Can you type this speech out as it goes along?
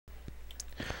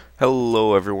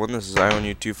Hello everyone, this is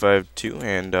IOWNYOU252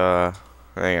 and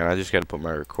hang on, I just gotta put my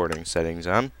recording settings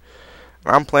on.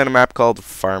 I'm playing a map called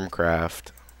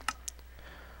Farmcraft.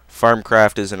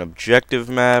 Farmcraft is an objective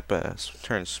map.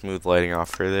 Turn smooth lighting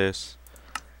off for this.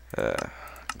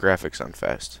 Graphics on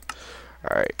fast.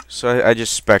 Alright, so I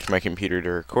just spec'd my computer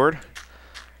to record.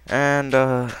 And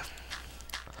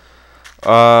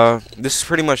this is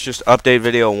pretty much just update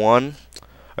video 1.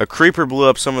 A creeper blew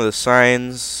up some of the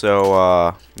signs,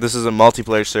 so this is a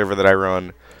multiplayer server that I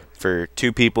run for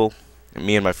 2 people,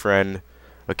 me and my friend.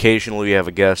 Occasionally we have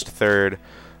a guest third,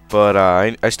 but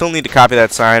I still need to copy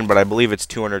that sign, but I believe it's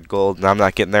 200 gold, and I'm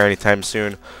not getting there anytime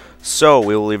soon, so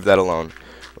we will leave that alone.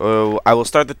 I will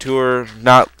start the tour,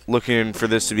 not looking for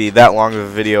this to be that long of a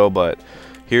video, but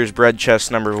here's bread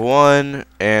chest number 1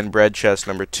 and bread chest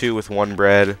number 2 with 1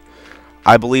 bread.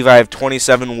 I believe I have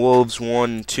 27 wolves.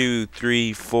 1, 2,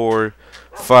 3, 4,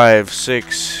 5,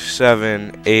 6,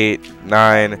 7, 8,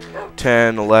 9,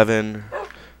 10, 11,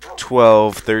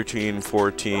 12, 13,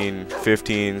 14,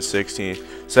 15, 16,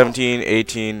 17,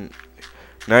 18,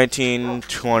 19,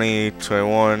 20,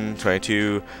 21,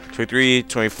 22, 23,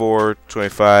 24,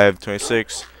 25,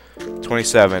 26,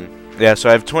 27. Yeah, so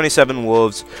I have 27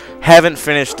 wolves. Haven't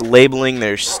finished labeling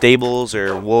their stables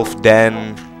or wolf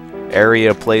den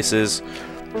area places,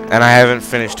 and I haven't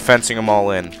finished fencing them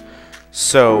all in.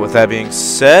 So with that being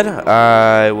said,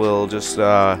 I will just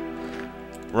run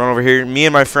over here. Me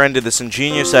and my friend did this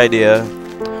ingenious idea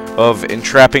of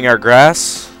entrapping our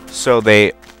grass so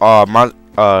they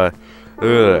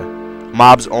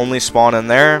mobs only spawn in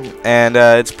there, and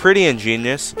it's pretty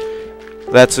ingenious.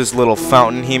 That's his little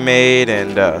fountain he made,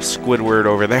 and Squidward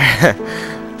over there.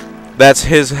 That's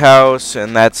his house,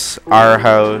 and that's our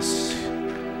house.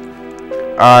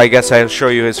 I guess I'll show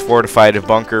you his fortified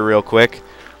bunker real quick.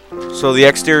 So the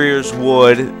exterior is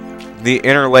wood, the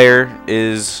inner layer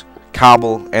is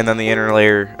cobble, and then the inner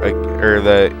layer, or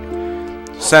the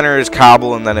center is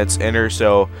cobble, and then it's inner.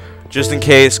 So just in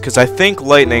case, because I think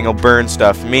lightning will burn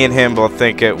stuff. Me and him both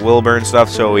think it will burn stuff,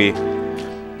 so we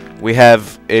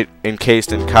have it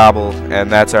encased in cobble,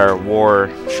 and that's our war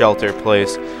shelter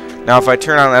place. Now if I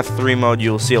turn on F3 mode,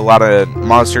 you'll see a lot of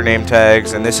monster name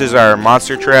tags, and this is our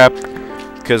monster trap,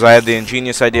 because I had the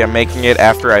ingenious idea of making it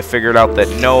after I figured out that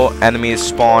no enemies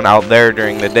spawn out there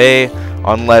during the day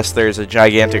unless there's a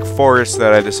gigantic forest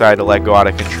that I decide to let go out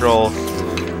of control.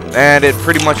 And it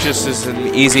pretty much just is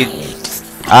an easy...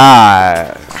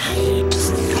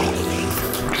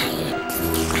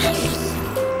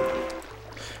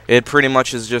 It pretty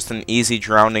much is just an easy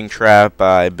drowning trap.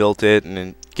 I built it, and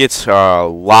it gets a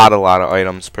lot of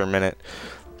items per minute.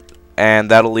 And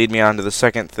that'll lead me on to the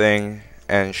second thing,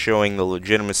 and showing the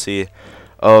legitimacy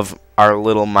of our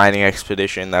little mining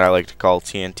expedition that I like to call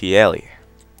TNT Alley.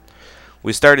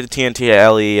 We started TNT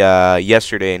Alley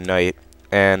yesterday night,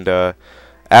 and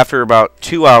after about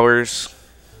 2 hours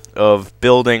of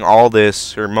building all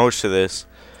this, or most of this,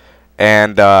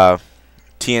 and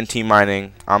TNT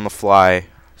mining on the fly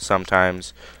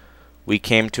sometimes, we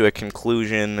came to a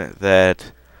conclusion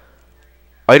that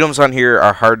items on here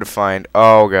are hard to find.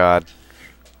 Oh god.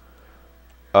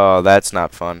 Oh, that's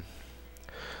not fun.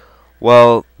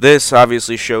 Well, this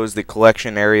obviously shows the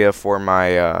collection area for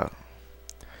my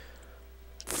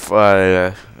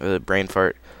brain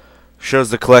fart. Shows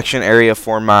the collection area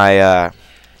for my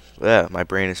my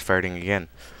brain is farting again.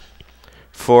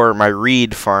 For my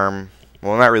reed farm.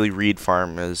 Well, not really reed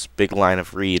farm, is big line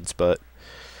of reeds, but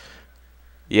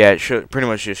yeah, it pretty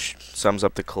much just sums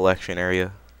up the collection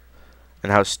area and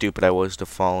how stupid I was to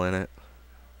fall in it.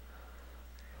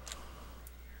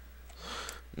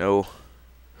 No.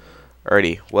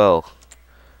 Alrighty, well,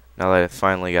 now that I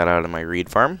finally got out of my reed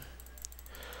farm,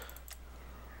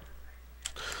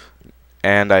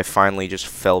 and I finally just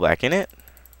fell back in it,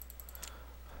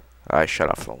 I shut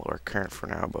off the lower current for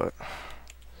now, but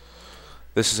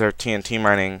this is our TNT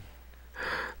mining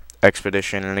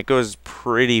expedition, and it goes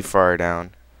pretty far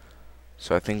down,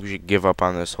 so I think we should give up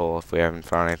on this hole if we haven't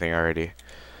found anything already.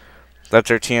 That's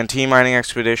our TNT mining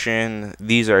expedition.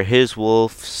 These are his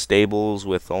wolf stables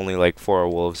with only like 4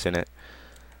 wolves in it.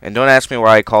 And don't ask me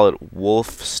why I call it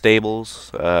wolf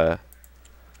stables. I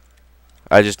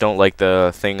just don't like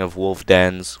the thing of wolf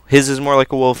dens. His is more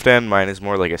like a wolf den. Mine is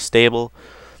more like a stable.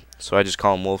 So I just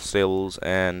call them wolf stables.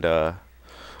 And oh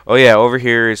yeah, over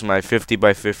here is my 50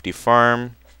 by 50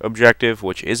 farm objective,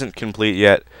 which isn't complete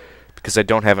yet because I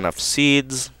don't have enough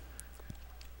seeds.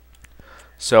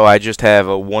 So I just have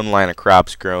a 1 line of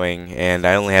crops growing, and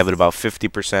I only have it about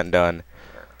 50% done.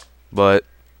 But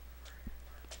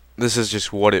this is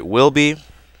just what it will be.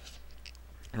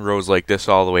 Rows like this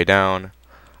all the way down.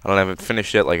 I don't have it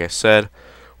finished yet, like I said.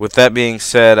 with that being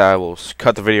said, I will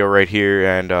cut the video right here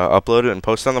and upload it and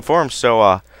post it on the forum.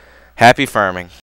 So happy farming.